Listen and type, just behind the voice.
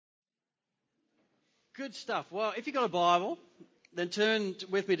Good stuff. Well, if you've got a Bible, then turn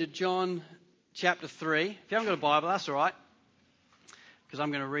with me to John chapter 3. If you haven't got a Bible, that's all right, because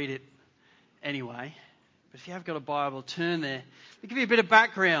I'm going to read it anyway. But if you have got a Bible, turn there. I'll give you a bit of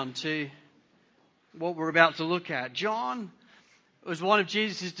background to what we're about to look at. John was one of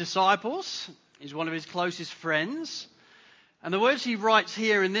Jesus' disciples. He's one of his closest friends. And the words he writes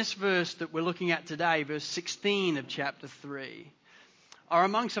here in this verse that we're looking at today, verse 16 of chapter 3, are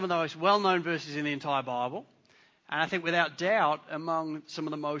among some of the most well-known verses in the entire Bible. And I think without doubt among some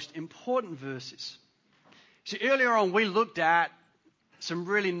of the most important verses. So earlier on we looked at some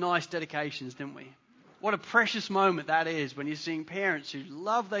really nice dedications, didn't we? What a precious moment that is when you're seeing parents who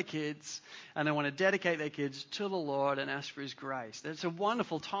love their kids and they want to dedicate their kids to the Lord and ask for His grace. It's a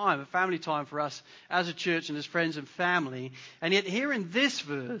wonderful time, a family time for us as a church and as friends and family. And yet here in this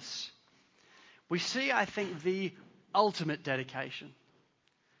verse, we see, I think, the ultimate dedication.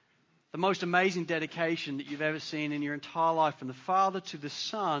 The most amazing dedication that you've ever seen in your entire life, from the Father to the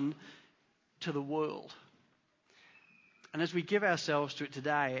Son to the world. And as we give ourselves to it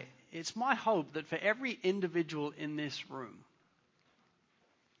today, it's my hope that for every individual in this room,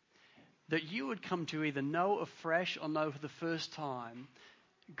 that you would come to either know afresh or know for the first time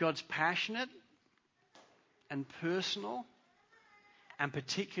God's passionate and personal and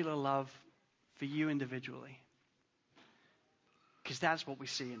particular love for you individually. Because that's what we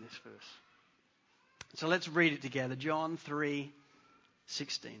see in this verse. So let's read it together. John 3:16.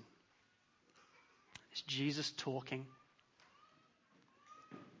 It's Jesus talking.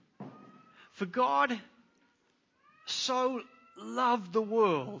 For God so loved the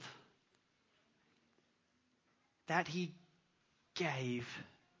world that He gave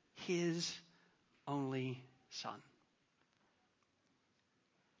His only Son,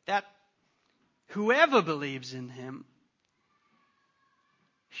 that whoever believes in Him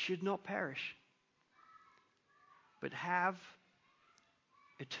should not perish, but have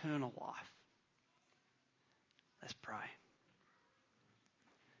eternal life. Let's pray.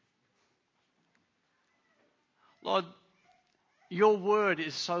 Lord, your word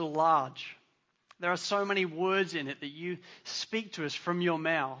is so large. There are so many words in it that you speak to us from your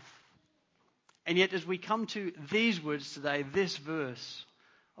mouth. And yet as we come to these words today, this verse,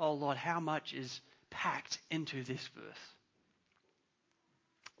 oh Lord, how much is packed into this verse.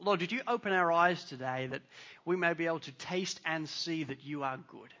 Lord, would you open our eyes today that we may be able to taste and see that you are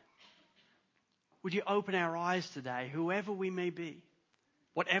good? Would you open our eyes today, whoever we may be,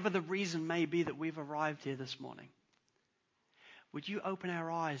 whatever the reason may be that we've arrived here this morning? Would you open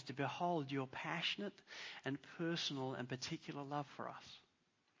our eyes to behold your passionate and personal and particular love for us?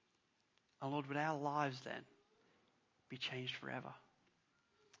 And Lord, would our lives then be changed forever?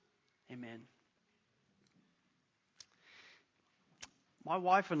 Amen. My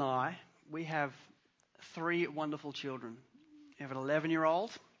wife and I, we have 3 wonderful children. We have an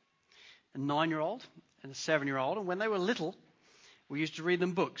 11-year-old, a 9-year-old, and a 7-year-old. And when they were little, we used to read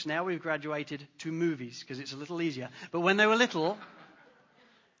them books. Now we've graduated to movies because it's a little easier. But when they were little,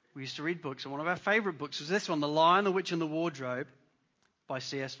 we used to read books. And one of our favorite books was this one, The Lion, the Witch and the Wardrobe by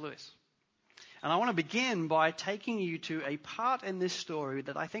C.S. Lewis. And I want to begin by taking you to a part in this story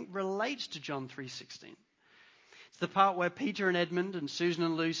that I think relates to John 3:16. It's the part where Peter and Edmund and Susan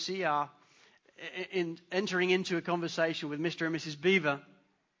and Lucy are entering into a conversation with Mr. and Mrs. Beaver.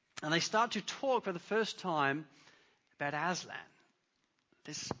 And they start to talk for the first time about Aslan.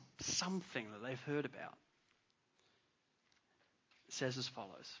 This something that they've heard about. It says as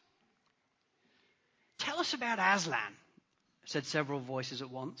follows. "Tell us about Aslan," said several voices at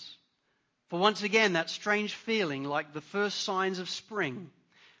once. For once again, that strange feeling, like the first signs of spring,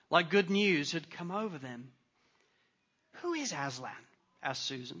 like good news, had come over them. "Who is Aslan?" asked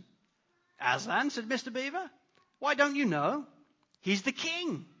Susan. "Aslan," said Mr. Beaver. "Why, don't you know? He's the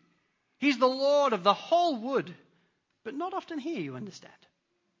king. He's the lord of the whole wood, but not often here, you understand.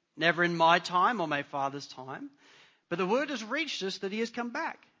 Never in my time or my father's time, but the word has reached us that he has come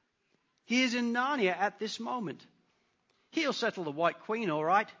back. He is in Narnia at this moment. He'll settle the White Queen all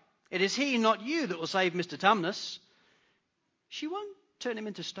right. It is he, not you, that will save Mr. Tumnus." "She won't turn him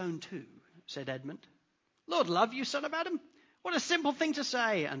into stone too," said Edmund. "Lord love you, son of Adam. What a simple thing to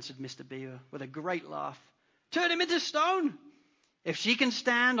say," answered Mr. Beaver with a great laugh. "Turn him into stone. If she can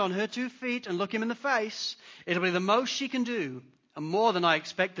stand on her 2 feet and look him in the face, it'll be the most she can do, and more than I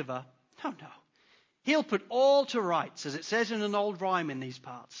expect of her. Oh no, he'll put all to rights, as it says in an old rhyme in these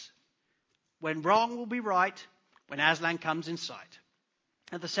parts. When wrong will be right, when Aslan comes in sight.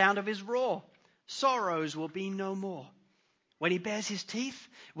 At the sound of his roar, sorrows will be no more. When he bares his teeth,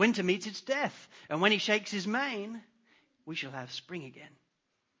 winter meets its death, and when he shakes his mane, we shall have spring again.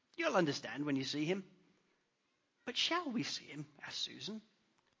 You'll understand when you see him. But shall we see him? Asked Susan.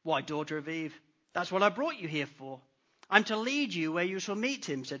 Why, daughter of Eve, that's what I brought you here for. I'm to lead you where you shall meet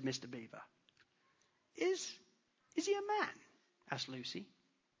him, said Mr. Beaver. Is he a man? Asked Lucy.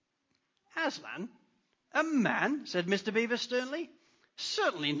 Aslan? A man? Said Mr. Beaver sternly.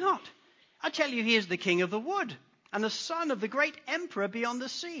 Certainly not. I tell you he is the king of the wood and the son of the great emperor beyond the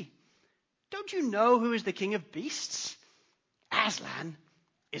sea. Don't you know who is the king of beasts? Aslan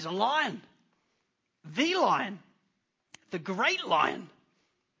is a lion. The lion. The great lion.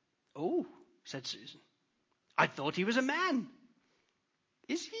 Oh, said Susan. I thought he was a man.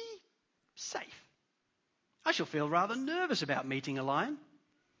 Is he safe? I shall feel rather nervous about meeting a lion.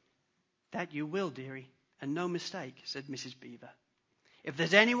 That you will, dearie, and no mistake, said Mrs. Beaver. If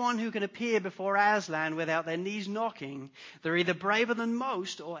there's anyone who can appear before Aslan without their knees knocking, they're either braver than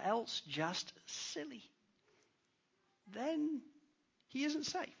most or else just silly. Then he isn't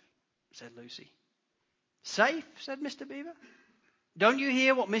safe, said Lucy. Safe, said Mr. Beaver. Don't you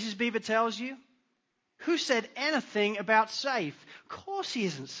hear what Mrs. Beaver tells you? Who said anything about safe? Of course he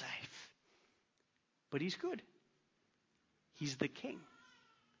isn't safe. But he's good. He's the king.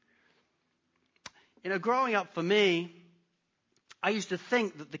 Growing up for me, I used to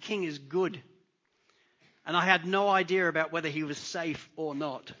think that the king is good. And I had no idea about whether he was safe or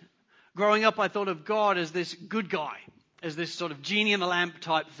not. Growing up, I thought of God as this good guy, as this sort of genie in the lamp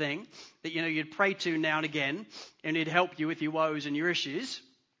type thing that, you'd pray to now and again, and he'd help you with your woes and your issues.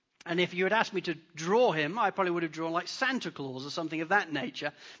 And if you had asked me to draw him, I probably would have drawn like Santa Claus or something of that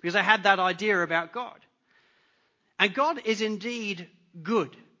nature, because I had that idea about God. And God is indeed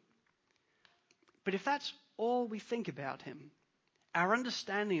good. But if that's all we think about him, our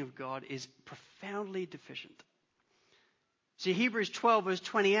understanding of God is profoundly deficient. See, Hebrews 12 verse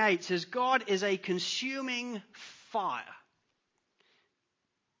 28 says, God is a consuming fire.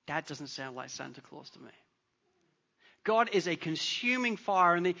 That doesn't sound like Santa Claus to me. God is a consuming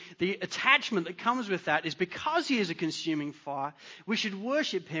fire, and the attachment that comes with that is because he is a consuming fire, we should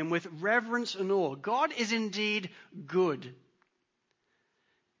worship him with reverence and awe. God is indeed good,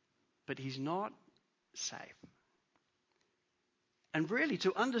 but he's not safe. And really,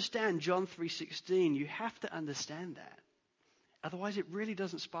 to understand John 3:16, you have to understand that. Otherwise, it really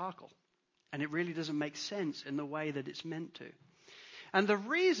doesn't sparkle, and it really doesn't make sense in the way that it's meant to. And the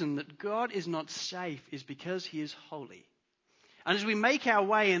reason that God is not safe is because he is holy. And as we make our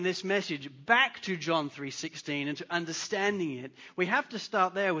way in this message back to John 3:16 and to understanding it, we have to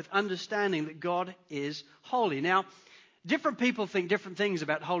start there with understanding that God is holy. Now, different people think different things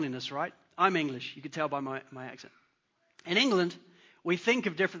about holiness, right? I'm English. You can tell by my accent. In England, we think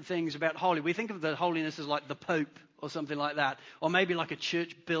of different things about holy. We think of the holiness as like the Pope or something like that. Or maybe like a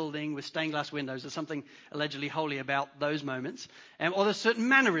church building with stained glass windows. There's something allegedly holy about those moments. Or there's certain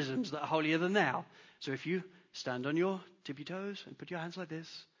mannerisms that are holier than thou. So if you stand on your tippy toes and put your hands like this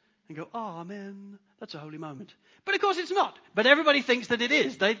and go, Amen, that's a holy moment. But of course it's not. But everybody thinks that it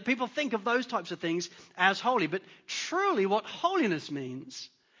is. People think of those types of things as holy. But truly what holiness means,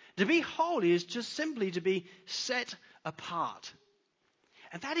 to be holy is just simply to be set apart.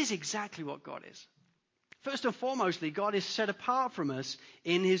 And that is exactly what God is. First and foremostly, God is set apart from us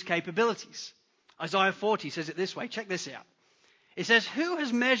in his capabilities. Isaiah 40 says it this way. Check this out. It says, who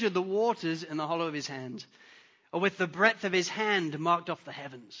has measured the waters in the hollow of his hand, or with the breadth of his hand marked off the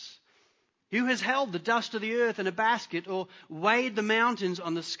heavens? Who has held the dust of the earth in a basket, or weighed the mountains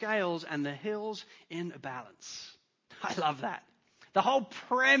on the scales and the hills in a balance? I love that. The whole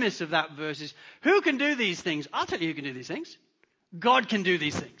premise of that verse is, who can do these things? I'll tell you who can do these things. God can do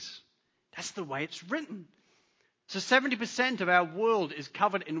these things. That's the way it's written. So 70% of our world is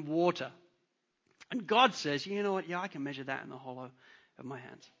covered in water. And God says, you know what? Yeah, I can measure that in the hollow of my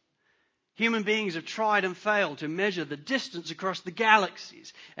hands. Human beings have tried and failed to measure the distance across the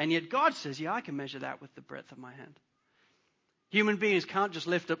galaxies. And yet God says, yeah, I can measure that with the breadth of my hand. Human beings can't just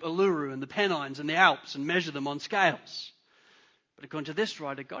lift up Uluru and the Pennines and the Alps and measure them on scales. But according to this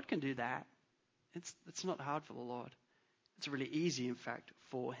writer, God can do that. It's not hard for the Lord. It's really easy, in fact,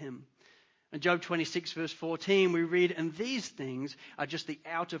 for him. In Job 26, verse 14, we read, and these things are just the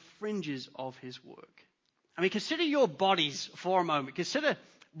outer fringes of his work. I mean, consider your bodies for a moment. Consider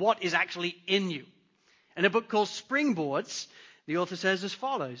what is actually in you. In a book called Springboards, the author says as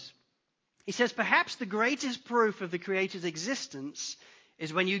follows. He says, perhaps the greatest proof of the Creator's existence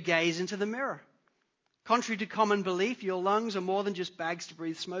is when you gaze into the mirror. Contrary to common belief, your lungs are more than just bags to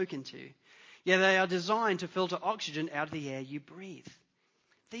breathe smoke into. Yeah, they are designed to filter oxygen out of the air you breathe.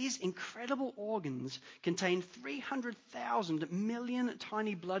 These incredible organs contain 300,000 million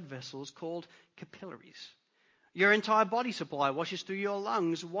tiny blood vessels called capillaries. Your entire body supply washes through your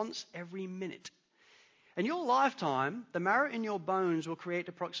lungs once every minute. In your lifetime, the marrow in your bones will create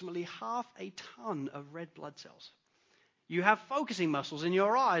approximately 0.5 ton of red blood cells. You have focusing muscles in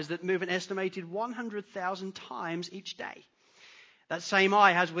your eyes that move an estimated 100,000 times each day. That same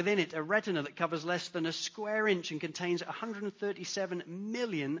eye has within it a retina that covers less than a square inch and contains 137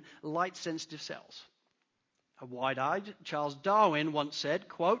 million light-sensitive cells. A wide-eyed Charles Darwin once said,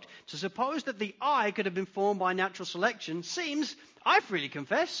 quote, "To suppose that the eye could have been formed by natural selection seems, I freely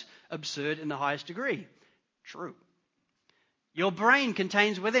confess, absurd in the highest degree." True. Your brain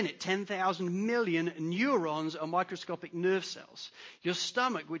contains within it 10,000 million neurons or microscopic nerve cells. Your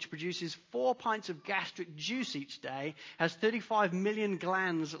stomach, which produces 4 pints of gastric juice each day, has 35 million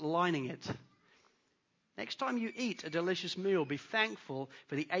glands lining it. Next time you eat a delicious meal, be thankful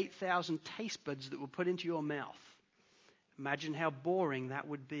for the 8,000 taste buds that were put into your mouth. Imagine how boring that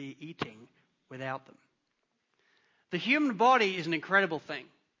would be eating without them. The human body is an incredible thing.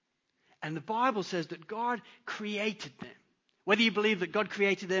 And the Bible says that God created them. Whether you believe that God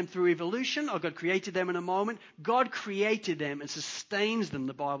created them through evolution or God created them in a moment, God created them and sustains them,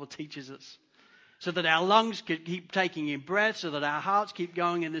 the Bible teaches us. So that our lungs can keep taking in breath, so that our hearts keep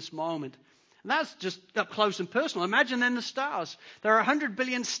going in this moment. And that's just up close and personal. Imagine then the stars. There are 100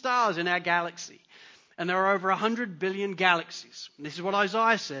 billion stars in our galaxy. And there are over 100 billion galaxies. And this is what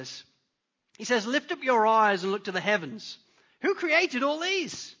Isaiah says. He says, "Lift up your eyes and look to the heavens. Who created all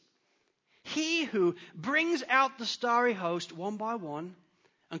these? He who brings out the starry host one by one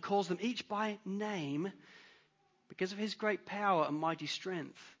and calls them each by name, because of his great power and mighty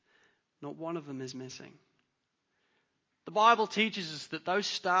strength, not one of them is missing." The Bible teaches us that those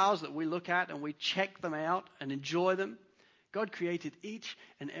stars that we look at and we check them out and enjoy them, God created each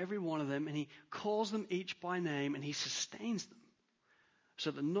and every one of them, and he calls them each by name, and he sustains them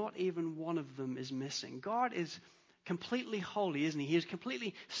so that not even one of them is missing. God is completely holy, isn't he? He is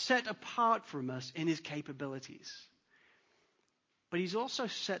completely set apart from us in his capabilities. But he's also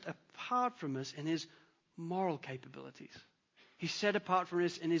set apart from us in his moral capabilities. He's set apart from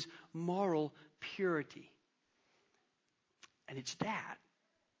us in his moral purity. And it's that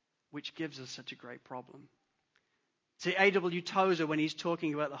which gives us such a great problem. See, A.W. Tozer, when he's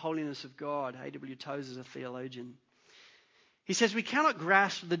talking about the holiness of God, A.W. Tozer is a theologian. He says we cannot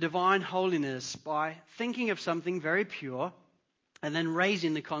grasp the divine holiness by thinking of something very pure and then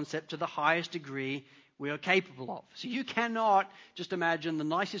raising the concept to the highest degree we are capable of. So you cannot just imagine the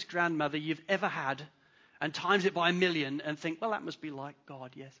nicest grandmother you've ever had and times it by 1,000,000 and think, well, that must be like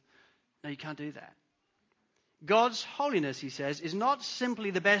God, yes. No, you can't do that. God's holiness, he says, is not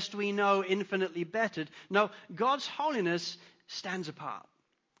simply the best we know, infinitely bettered. No, God's holiness stands apart,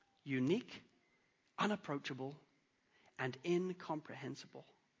 unique, unapproachable, and incomprehensible.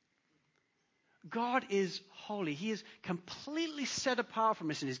 God is holy. He is completely set apart from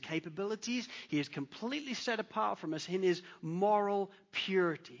us in his capabilities. He is completely set apart from us in his moral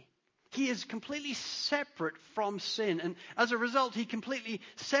purity. He is completely separate from sin. And as a result, he completely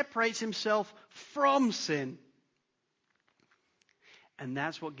separates himself from sin. And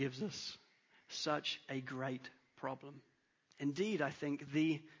that's what gives us such a great problem. Indeed, I think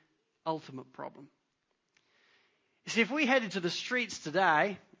the ultimate problem. You see, if we headed to the streets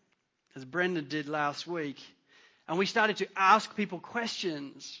today, as Brendan did last week, and we started to ask people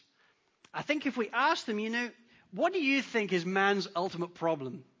questions, I think if we asked them, what do you think is man's ultimate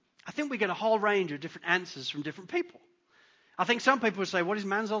problem? I think we get a whole range of different answers from different people. I think some people would say, what is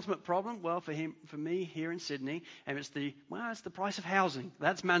man's ultimate problem? Well, for me here in Sydney, and it's the price of housing.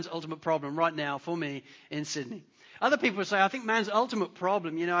 That's man's ultimate problem right now for me in Sydney. Other people would say, I think man's ultimate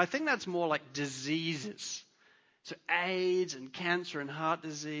problem, I think that's more like diseases. So AIDS and cancer and heart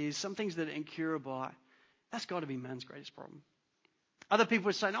disease, some things that are incurable, that's got to be man's greatest problem. Other people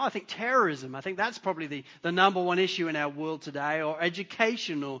would say, no, I think terrorism. I think that's probably the number one issue in our world today, or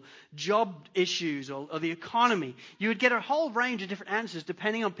education, or job issues, or the economy. You would get a whole range of different answers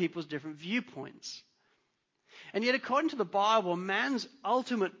depending on people's different viewpoints. And yet, according to the Bible, man's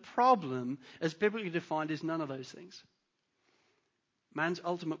ultimate problem, as biblically defined, is none of those things. Man's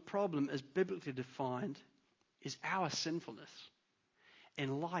ultimate problem, as biblically defined, is our sinfulness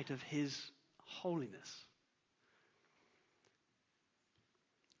in light of his holiness.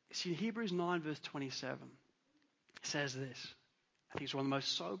 See, Hebrews 9 verse 27 says this. I think it's one of the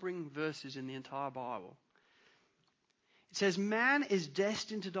most sobering verses in the entire Bible. It says, man is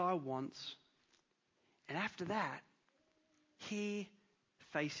destined to die once, and after that, he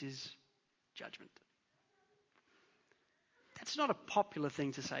faces judgment. That's not a popular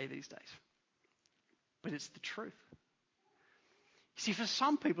thing to say these days, but it's the truth. See, for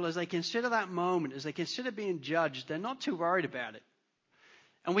some people, as they consider that moment, as they consider being judged, they're not too worried about it.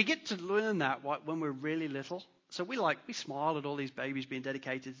 And we get to learn that when we're really little. So we smile at all these babies being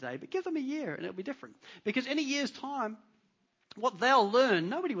dedicated today, but give them a year and it'll be different. Because in a year's time, what they'll learn,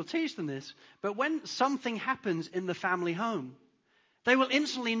 nobody will teach them this, but when something happens in the family home, they will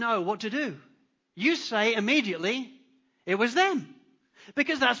instantly know what to do. You say immediately, it was them.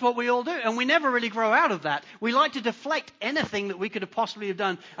 Because that's what we all do. And we never really grow out of that. We like to deflect anything that we could have possibly have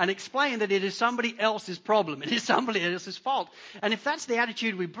done and explain that it is somebody else's problem. It is somebody else's fault. And if that's the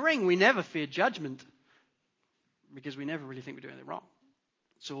attitude we bring, we never fear judgment. Because we never really think we're doing anything wrong.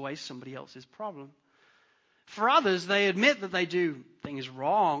 It's always somebody else's problem. For others, they admit that they do things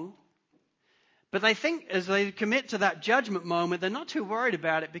wrong. But they think as they commit to that judgment moment, they're not too worried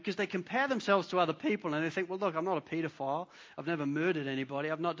about it because they compare themselves to other people and they think, well, look, I'm not a pedophile. I've never murdered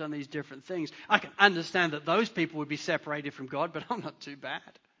anybody. I've not done these different things. I can understand that those people would be separated from God, but I'm not too bad.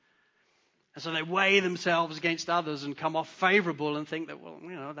 And so they weigh themselves against others and come off favorable and think that, well,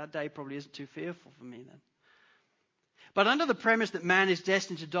 that day probably isn't too fearful for me then. But under the premise that man is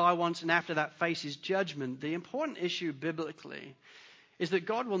destined to die once and after that faces judgment, the important issue biblically is that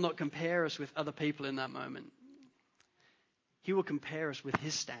God will not compare us with other people in that moment. He will compare us with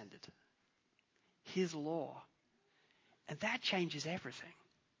His standard, His law. And that changes everything.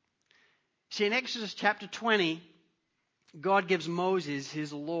 See, in Exodus chapter 20, God gives Moses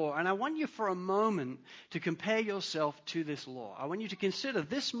His law. And I want you for a moment to compare yourself to this law. I want you to consider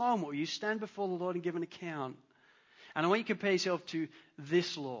this moment where you stand before the Lord and give an account. And I want you to compare yourself to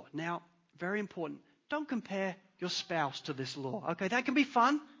this law. Now, very important, don't compare your spouse to this law. Okay, that can be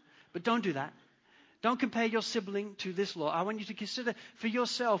fun, but don't do that. Don't compare your sibling to this law. I want you to consider for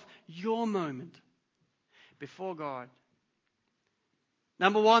yourself your moment before God.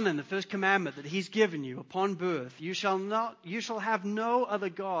 Number one, then, the first commandment that He's given you upon birth, you shall have no other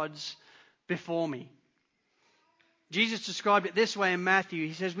gods before me. Jesus described it this way in Matthew.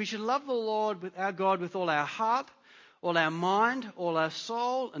 He says, we should love the Lord with our God with all our heart, all our mind, all our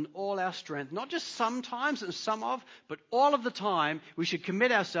soul, and all our strength. Not just sometimes and some of, but all of the time, we should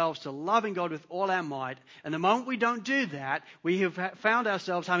commit ourselves to loving God with all our might. And the moment we don't do that, we have found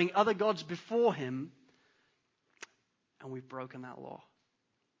ourselves having other gods before Him, and we've broken that law.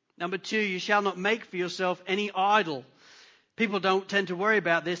 Number two, you shall not make for yourself any idol. People don't tend to worry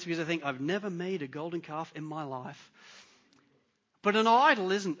about this because they think, I've never made a golden calf in my life. But an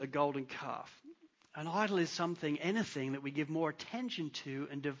idol isn't a golden calf. An idol is anything that we give more attention to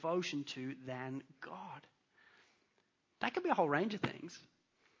and devotion to than God. That could be a whole range of things.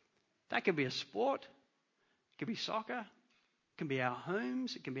 That could be a sport. It could be soccer. It can be our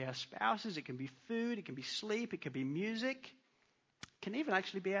homes. It can be our spouses. It can be food. It can be sleep. It can be music. It can even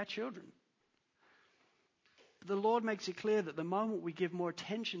actually be our children. But the Lord makes it clear that the moment we give more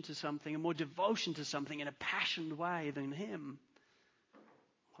attention to something and more devotion to something in a passionate way than Him,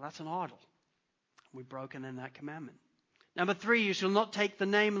 well, that's an idol. We've broken then that commandment. Number three, you shall not take the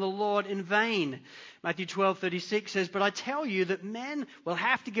name of the Lord in vain. Matthew 12:36 says, but I tell you that men will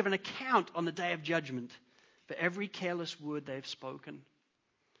have to give an account on the day of judgment for every careless word they have spoken.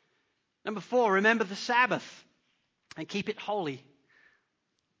 Number four, remember the Sabbath and keep it holy.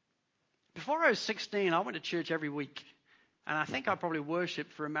 Before I was 16, I went to church every week. And I think I probably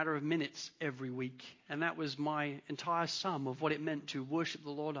worshipped for a matter of minutes every week. And that was my entire sum of what it meant to worship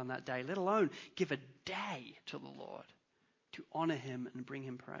the Lord on that day, let alone give a day to the Lord to honor Him and bring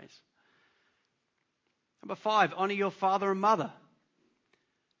Him praise. Number five, honor your father and mother.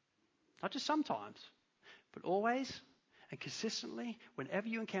 Not just sometimes, but always and consistently, whenever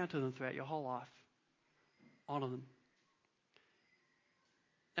you encounter them throughout your whole life, honor them.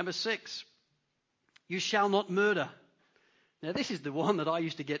 Number six, you shall not murder. Now, this is the one that I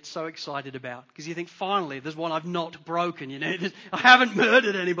used to get so excited about because you think, finally, there's one I've not broken. I haven't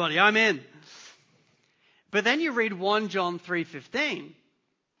murdered anybody. I'm in. But then you read 1 John 3:15,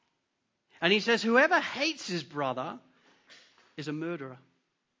 and he says, whoever hates his brother is a murderer,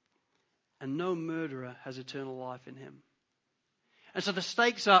 and no murderer has eternal life in him. And so the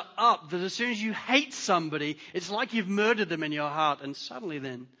stakes are up that as soon as you hate somebody, it's like you've murdered them in your heart. And suddenly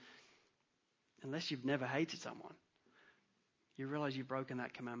then, unless you've never hated someone, you realize you've broken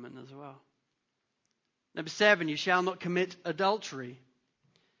that commandment as well. Number 7, you shall not commit adultery.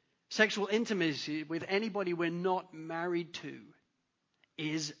 Sexual intimacy with anybody we're not married to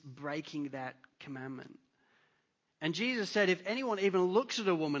is breaking that commandment. And Jesus said if anyone even looks at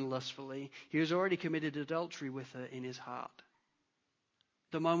a woman lustfully, he has already committed adultery with her in his heart.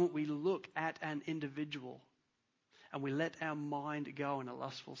 The moment we look at an individual and we let our mind go in a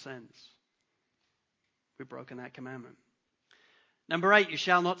lustful sense, we've broken that commandment. Number 8, you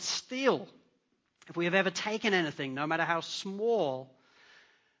shall not steal. If we have ever taken anything, no matter how small,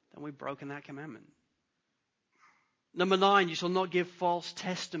 then we've broken that commandment. Number 9, you shall not give false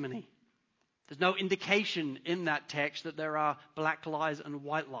testimony. There's no indication in that text that there are black lies and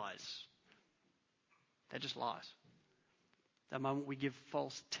white lies. They're just lies. The moment we give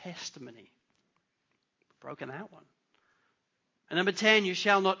false testimony, we've broken that one. And number 10, you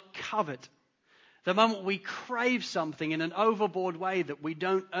shall not covet. The moment we crave something in an overboard way that we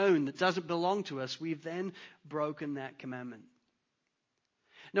don't own, that doesn't belong to us, we've then broken that commandment.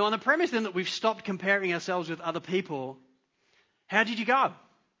 Now, on the premise then that we've stopped comparing ourselves with other people, how did you go?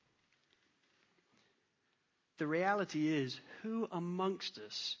 The reality is, who amongst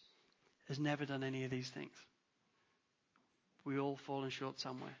us has never done any of these things? We all fallen short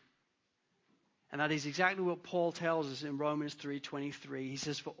somewhere. And that is exactly what Paul tells us in Romans 3:23. He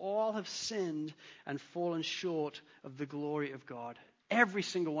says, for all have sinned and fallen short of the glory of God. Every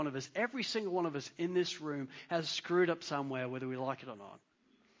single one of us in this room has screwed up somewhere, whether we like it or not.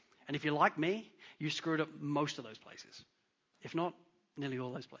 And if you're like me, you screwed up most of those places. If not, nearly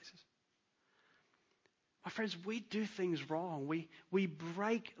all those places. My friends, we do things wrong. We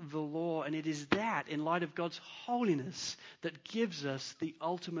break the law, and it is that, in light of God's holiness, that gives us the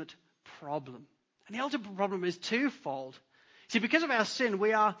ultimate problem. And the ultimate problem is twofold. See, because of our sin,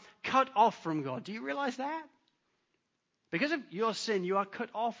 we are cut off from God. Do you realize that? Because of your sin, you are cut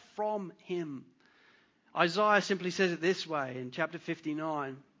off from Him. Isaiah simply says it this way in chapter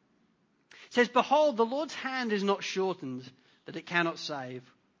 59. It says, behold, the Lord's hand is not shortened, that it cannot save,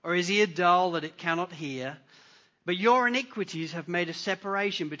 or his ear dull, that it cannot hear. But your iniquities have made a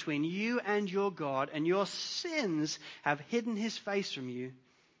separation between you and your God, and your sins have hidden His face from you,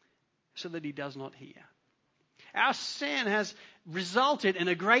 so that He does not hear. Our sin has resulted in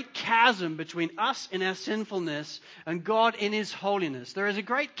a great chasm between us in our sinfulness and God in His holiness. There is a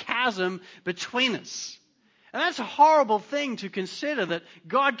great chasm between us. And that's a horrible thing to consider, that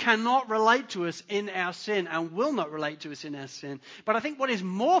God cannot relate to us in our sin and will not relate to us in our sin. But I think what is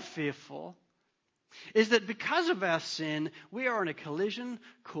more fearful is that because of our sin, we are on a collision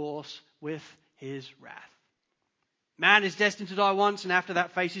course with His wrath. Man is destined to die once and after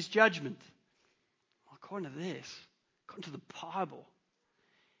that faces judgment. Well, according to this, according to the Bible,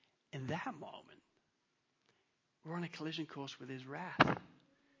 in that moment, we're on a collision course with His wrath,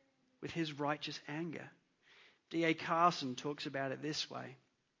 with His righteous anger. D.A. Carson talks about it this way.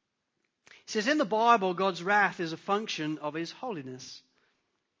 He says, in the Bible, God's wrath is a function of His holiness.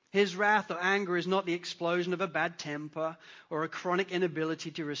 His wrath or anger is not the explosion of a bad temper or a chronic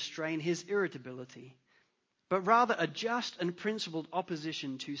inability to restrain His irritability, but rather a just and principled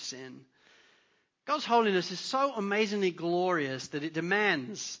opposition to sin. God's holiness is so amazingly glorious that it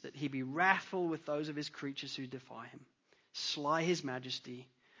demands that He be wrathful with those of His creatures who defy Him, sly His majesty,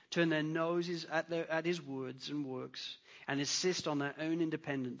 turn their noses at His words and works, and insist on their own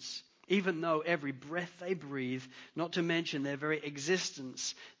independence, even though every breath they breathe, not to mention their very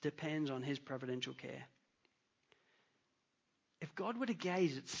existence, depends on His providential care. If God were to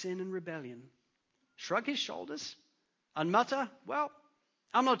gaze at sin and rebellion, shrug His shoulders, and mutter, well,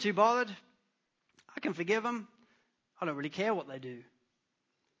 I'm not too bothered. I can forgive them. I don't really care what they do.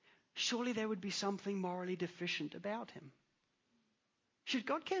 Surely there would be something morally deficient about Him. Should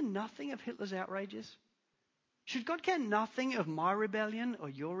God care nothing of Hitler's outrages? Should God care nothing of my rebellion or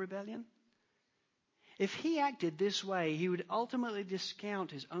your rebellion? If He acted this way, He would ultimately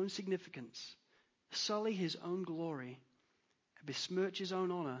discount His own significance, sully His own glory, besmirch His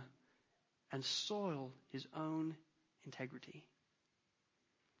own honor, and soil His own integrity.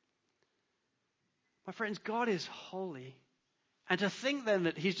 My friends, God is holy. And to think then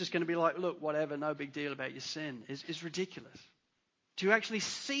that He's just going to be like, look, whatever, no big deal about your sin is ridiculous. To actually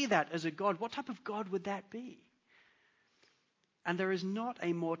see that as a God, what type of God would that be? And there is not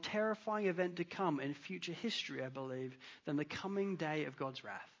a more terrifying event to come in future history, I believe, than the coming day of God's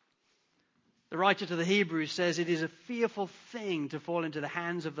wrath. The writer to the Hebrews says it is a fearful thing to fall into the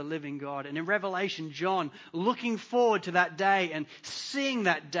hands of the living God. And in Revelation, John, looking forward to that day and seeing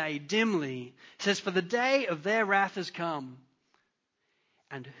that day dimly, says, for the day of their wrath has come.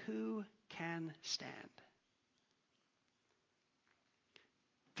 And who can stand?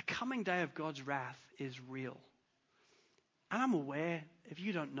 The coming day of God's wrath is real. And I'm aware, if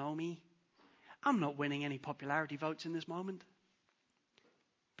you don't know me, I'm not winning any popularity votes in this moment.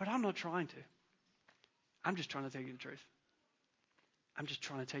 But I'm not trying to. I'm just trying to tell you the truth. I'm just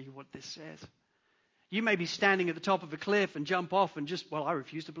trying to tell you what this says. You may be standing at the top of a cliff and jump off and just, I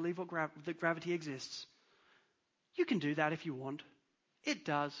refuse to believe that gravity exists. You can do that if you want. It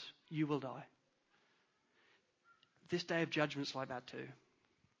does. You will die. This day of judgment's like that too.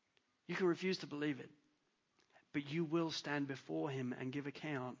 You can refuse to believe it. but you will stand before him and give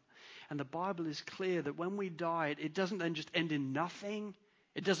account. And the Bible is clear that when we die, it doesn't then just end in nothing.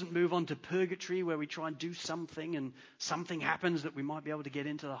 It doesn't move on to purgatory where we try and do something and something happens that we might be able to get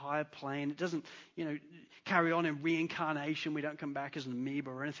into the higher plane. It doesn't, carry on in reincarnation. We don't come back as an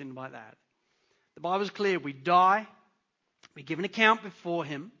amoeba or anything like that. The Bible is clear. We die. We give an account before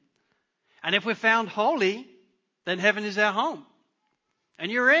him. And if we're found holy, then heaven is our home.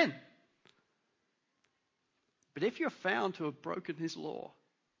 And you're in. But if you're found to have broken his law,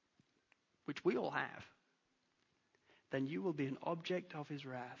 which we all have, then you will be an object of his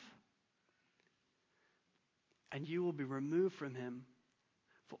wrath. And you will be removed from him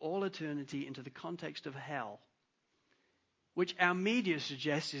for all eternity into the context of hell, which our media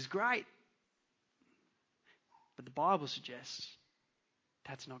suggests is great. But the Bible suggests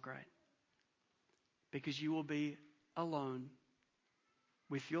that's not great. Because you will be alone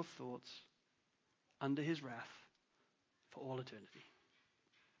with your thoughts under his wrath for all eternity.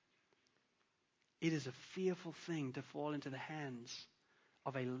 It is a fearful thing to fall into the hands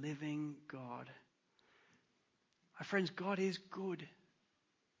of a living God. My friends, God is good,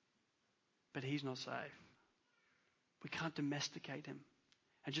 but he's not safe. We can't domesticate him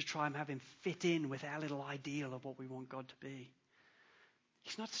and just try and have him fit in with our little ideal of what we want God to be.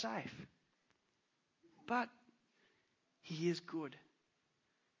 He's not safe. But he is good.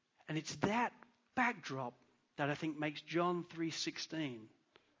 And it's that backdrop that I think makes John 3:16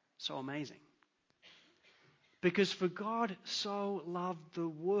 so amazing. Because for God so loved the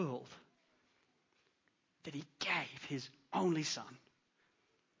world that he gave his only Son,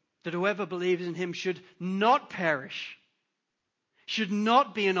 that whoever believes in him should not perish, should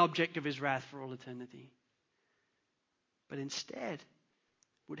not be an object of his wrath for all eternity, but instead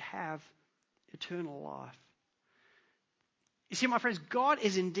would have eternal life. You see, my friends, God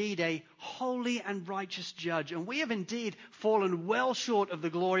is indeed a holy and righteous judge, and we have indeed fallen well short of the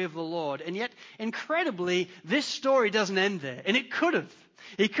glory of the Lord. And yet, incredibly, this story doesn't end there. And it could have.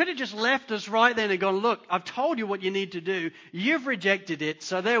 He could have just left us right then and gone, look, I've told you what you need to do. You've rejected it,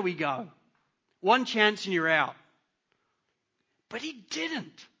 so there we go. One chance and you're out. But he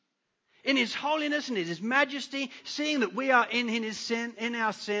didn't. In his holiness and in his majesty, seeing that we are in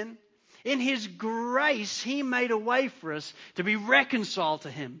our sin, in his grace, he made a way for us to be reconciled to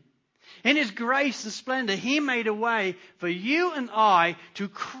him. In his grace and splendor, he made a way for you and I to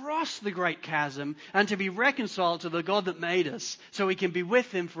cross the great chasm and to be reconciled to the God that made us so we can be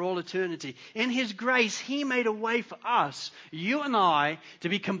with him for all eternity. In his grace, he made a way for us, you and I, to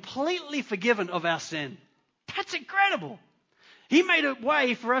be completely forgiven of our sin. That's incredible. He made a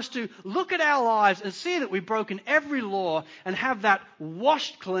way for us to look at our lives and see that we've broken every law and have that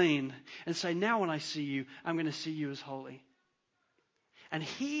washed clean and say, now when I see you, I'm going to see you as holy. And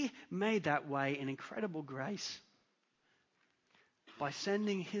he made that way in incredible grace by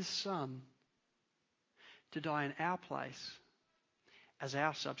sending his Son to die in our place as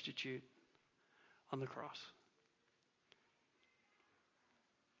our substitute on the cross.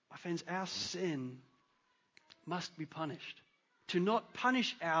 My friends, our sin must be punished. To not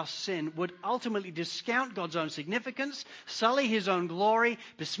punish our sin would ultimately discount God's own significance, sully his own glory,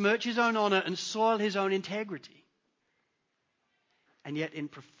 besmirch his own honor, and soil his own integrity. And yet in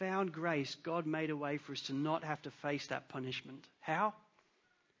profound grace, God made a way for us to not have to face that punishment. How?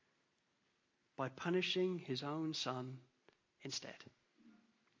 By punishing his own Son instead.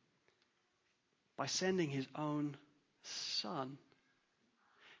 By sending his own Son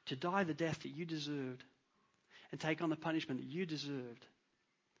to die the death that you deserved and take on the punishment that you deserved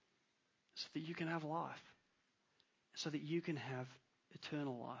so that you can have life, so that you can have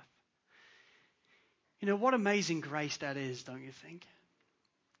eternal life. You know, what amazing grace that is, don't you think?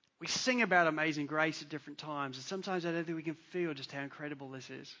 We sing about amazing grace at different times, and sometimes I don't think we can feel just how incredible this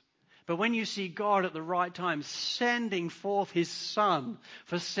is. But when you see God at the right time sending forth his Son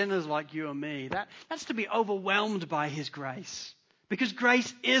for sinners like you and me, that's to be overwhelmed by his grace. Because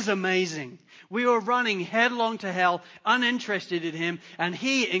grace is amazing. We were running headlong to hell, uninterested in him, and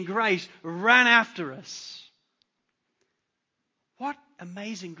he, in grace, ran after us. What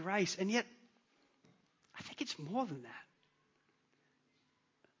amazing grace. And yet, I think it's more than that.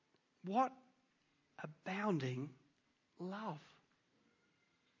 What abounding love.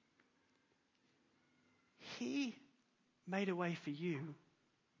 He made a way for you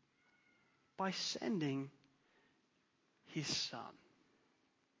by sending his Son.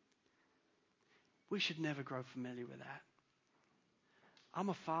 We should never grow familiar with that. I'm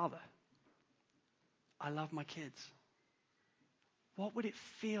a father. I love my kids. What would it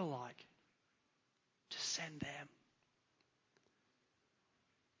feel like to send them?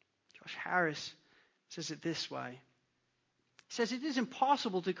 Josh Harris says it this way. He says, it is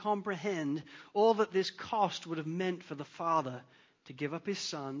impossible to comprehend all that this cost would have meant for the Father to give up his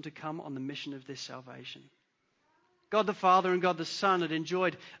Son to come on the mission of this salvation. God the Father and God the Son had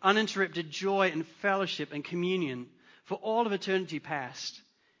enjoyed uninterrupted joy and fellowship and communion for all of eternity past.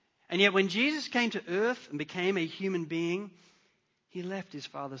 And yet when Jesus came to earth and became a human being, he left his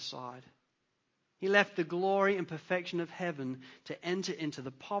Father's side. He left the glory and perfection of heaven to enter into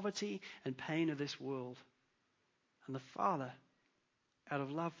the poverty and pain of this world. And the Father, out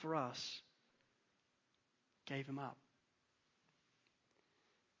of love for us, gave him up.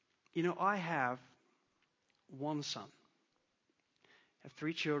 You know, I have one son. I have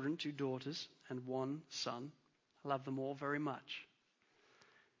 3 children, 2 daughters, and 1 son. I love them all very much.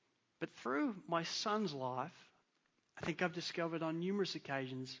 But through my son's life, I think I've discovered on numerous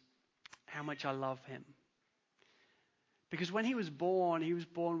occasions how much I love him. Because when he was born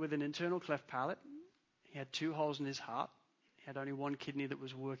with an internal cleft palate. He had 2 holes in his heart. He had only 1 kidney that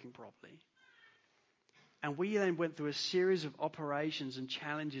was working properly. And we then went through a series of operations and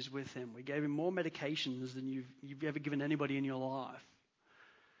challenges with him. We gave him more medications than you've ever given anybody in your life.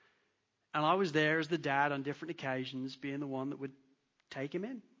 And I was there as the dad on different occasions, being the one that would take him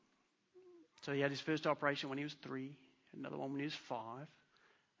in. So he had his first operation when he was 3, another one when he was 5. And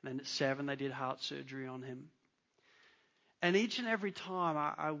then at 7, they did heart surgery on him. And each and every time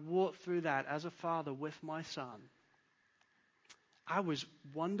I walked through that as a father with my son, I was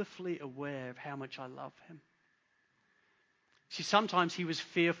wonderfully aware of how much I love him. See, sometimes he was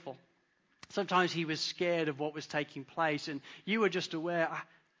fearful. Sometimes he was scared of what was taking place. And you were just aware,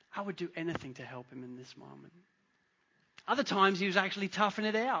 I would do anything to help him in this moment. Other times he was actually toughing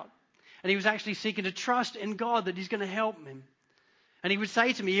it out. And he was actually seeking to trust in God that he's going to help him. And he would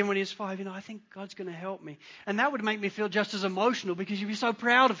say to me, even when he was 5, I think God's going to help me. And that would make me feel just as emotional because you'd be so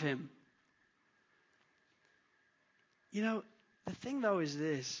proud of him. You know, the thing though is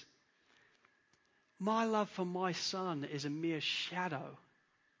this. My love for my son is a mere shadow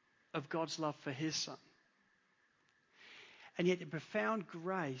of God's love for his son. And yet in profound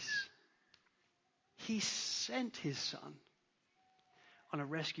grace, he sent his son on a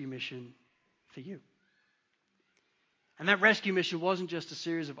rescue mission for you. And that rescue mission wasn't just a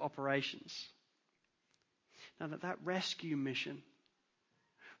series of operations. Now that rescue mission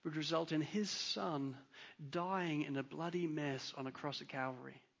would result in his son dying in a bloody mess on a cross at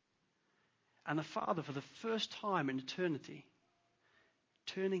Calvary. And the Father, for the first time in eternity,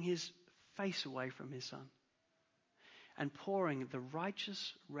 turning his face away from his son and pouring the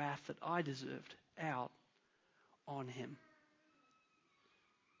righteous wrath that I deserved out on him.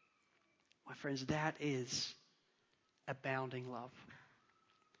 My friends, that is abounding love.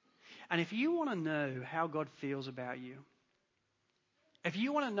 And if you want to know how God feels about you, if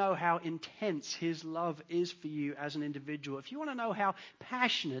you want to know how intense his love is for you as an individual, if you want to know how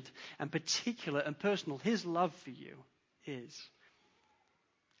passionate and particular and personal his love for you is,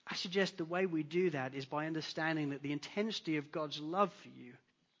 I suggest the way we do that is by understanding that the intensity of God's love for you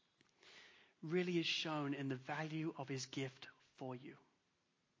really is shown in the value of his gift for you.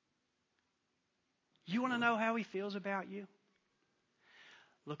 You want to know how he feels about you?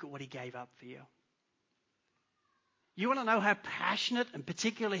 Look at what he gave up for you. You want to know how passionate and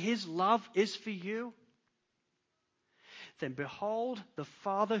particular his love is for you? Then behold the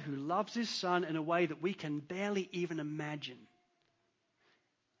Father who loves his Son in a way that we can barely even imagine,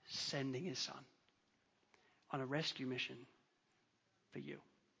 sending his Son on a rescue mission for you.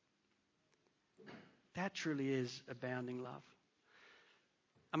 That truly is abounding love.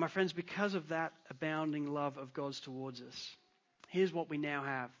 And my friends, because of that abounding love of God's towards us, here's what we now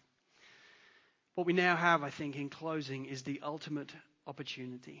have. What we now have, I think, in closing, is the ultimate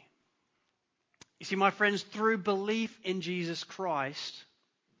opportunity. You see, my friends, through belief in Jesus Christ,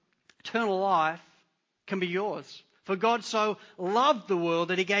 eternal life can be yours. For God so loved the world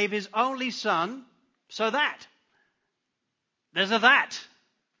that he gave his only Son, so that. There's an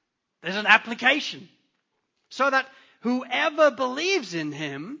application. So that whoever believes in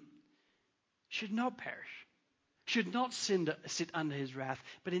him should not perish, should not sit under his wrath,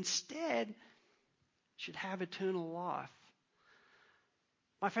 but instead should have eternal life.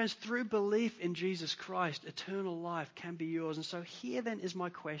 My friends, through belief in Jesus Christ, eternal life can be yours. And so here then is my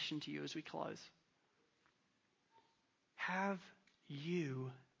question to you as we close. Have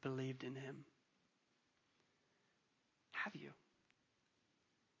you believed in him? Have you?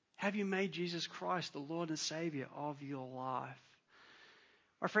 Have you made Jesus Christ the Lord and Savior of your life?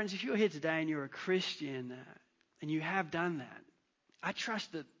 My friends, if you're here today and you're a Christian and you have done that, I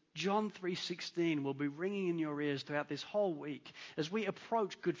trust that John 3:16 will be ringing in your ears throughout this whole week as we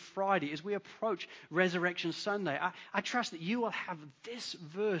approach Good Friday, as we approach Resurrection Sunday. I trust that you will have this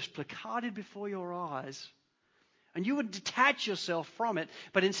verse placarded before your eyes, and you would detach yourself from it,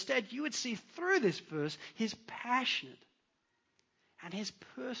 but instead you would see through this verse His passionate and His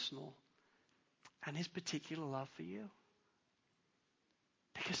personal and His particular love for you.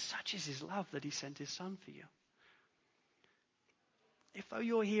 Because such is His love that He sent His Son for you. If though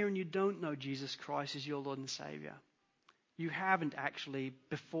you're here and you don't know Jesus Christ as your Lord and Savior, you haven't actually,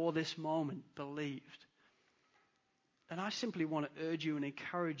 before this moment, believed, then I simply want to urge you and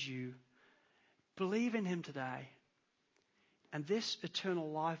encourage you, believe in Him today, and this eternal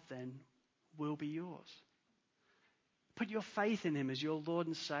life then will be yours. Put your faith in Him as your Lord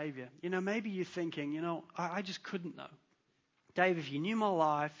and Savior. Maybe you're thinking, I just couldn't know. Dave, if you knew my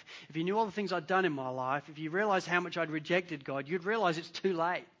life, if you knew all the things I'd done in my life, if you realized how much I'd rejected God, you'd realize it's too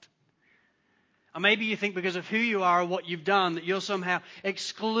late. Or maybe you think because of who you are or what you've done that you're somehow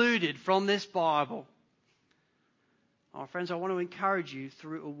excluded from this Bible. Oh, friends, I want to encourage you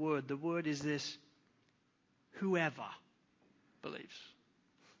through a word. The word is this: whoever believes.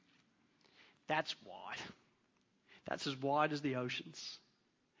 That's wide. That's as wide as the oceans.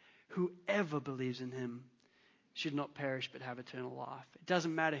 Whoever believes in Him should not perish but have eternal life. It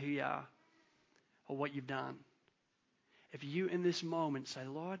doesn't matter who you are or what you've done. If you in this moment say,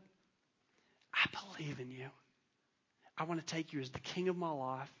 Lord, I believe in you. I want to take you as the King of my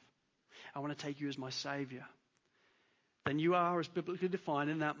life. I want to take you as my Savior. Then you are, as biblically defined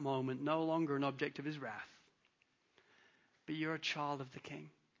in that moment, no longer an object of His wrath. But you're a child of the King.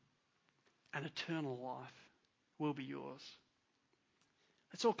 And eternal life will be yours.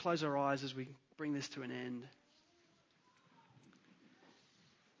 Let's all close our eyes as we bring this to an end.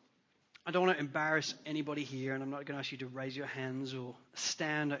 I don't want to embarrass anybody here, and I'm not going to ask you to raise your hands or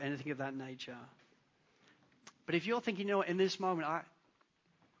stand or anything of that nature. But if you're thinking, in this moment,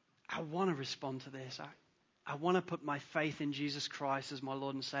 I want to respond to this. I want to put my faith in Jesus Christ as my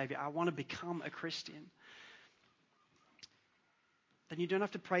Lord and Savior. I want to become a Christian. Then you don't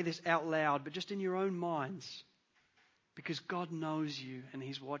have to pray this out loud, but just in your own minds. Because God knows you and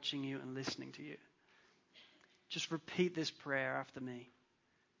He's watching you and listening to you. Just repeat this prayer after me.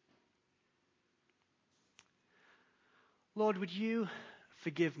 Lord, would you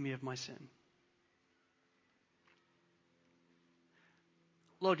forgive me of my sin?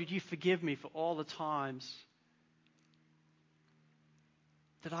 Lord, would you forgive me for all the times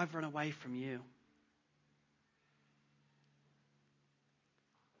that I've run away from you?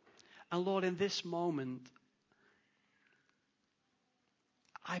 And Lord, in this moment,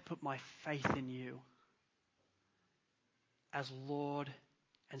 I put my faith in you as Lord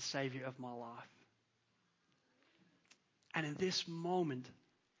and Savior of my life. And in this moment,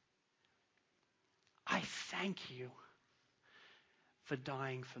 I thank you for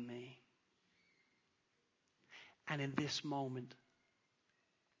dying for me. And in this moment,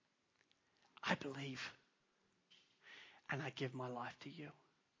 I believe and I give my life to you.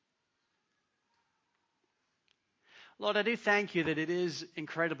 Lord, I do thank you that it is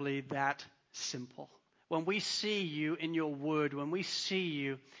incredibly that simple. When we see you in your word, when we see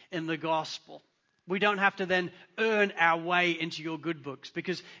you in the gospel, we don't have to then earn our way into your good books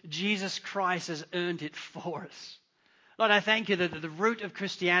because Jesus Christ has earned it for us. Lord, I thank you that the root of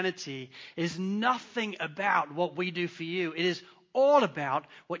Christianity is nothing about what we do for you. It is all about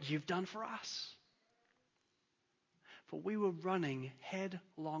what you've done for us. For we were running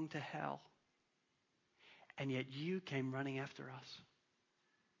headlong to hell, and yet you came running after us.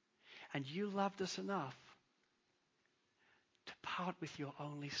 And you loved us enough to part with your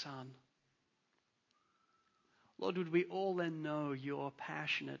only Son. Lord, would we all then know your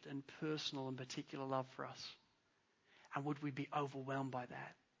passionate and personal and particular love for us? And would we be overwhelmed by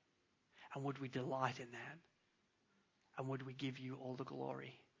that? And would we delight in that? And would we give you all the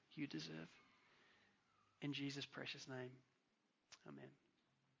glory you deserve? In Jesus' precious name, amen.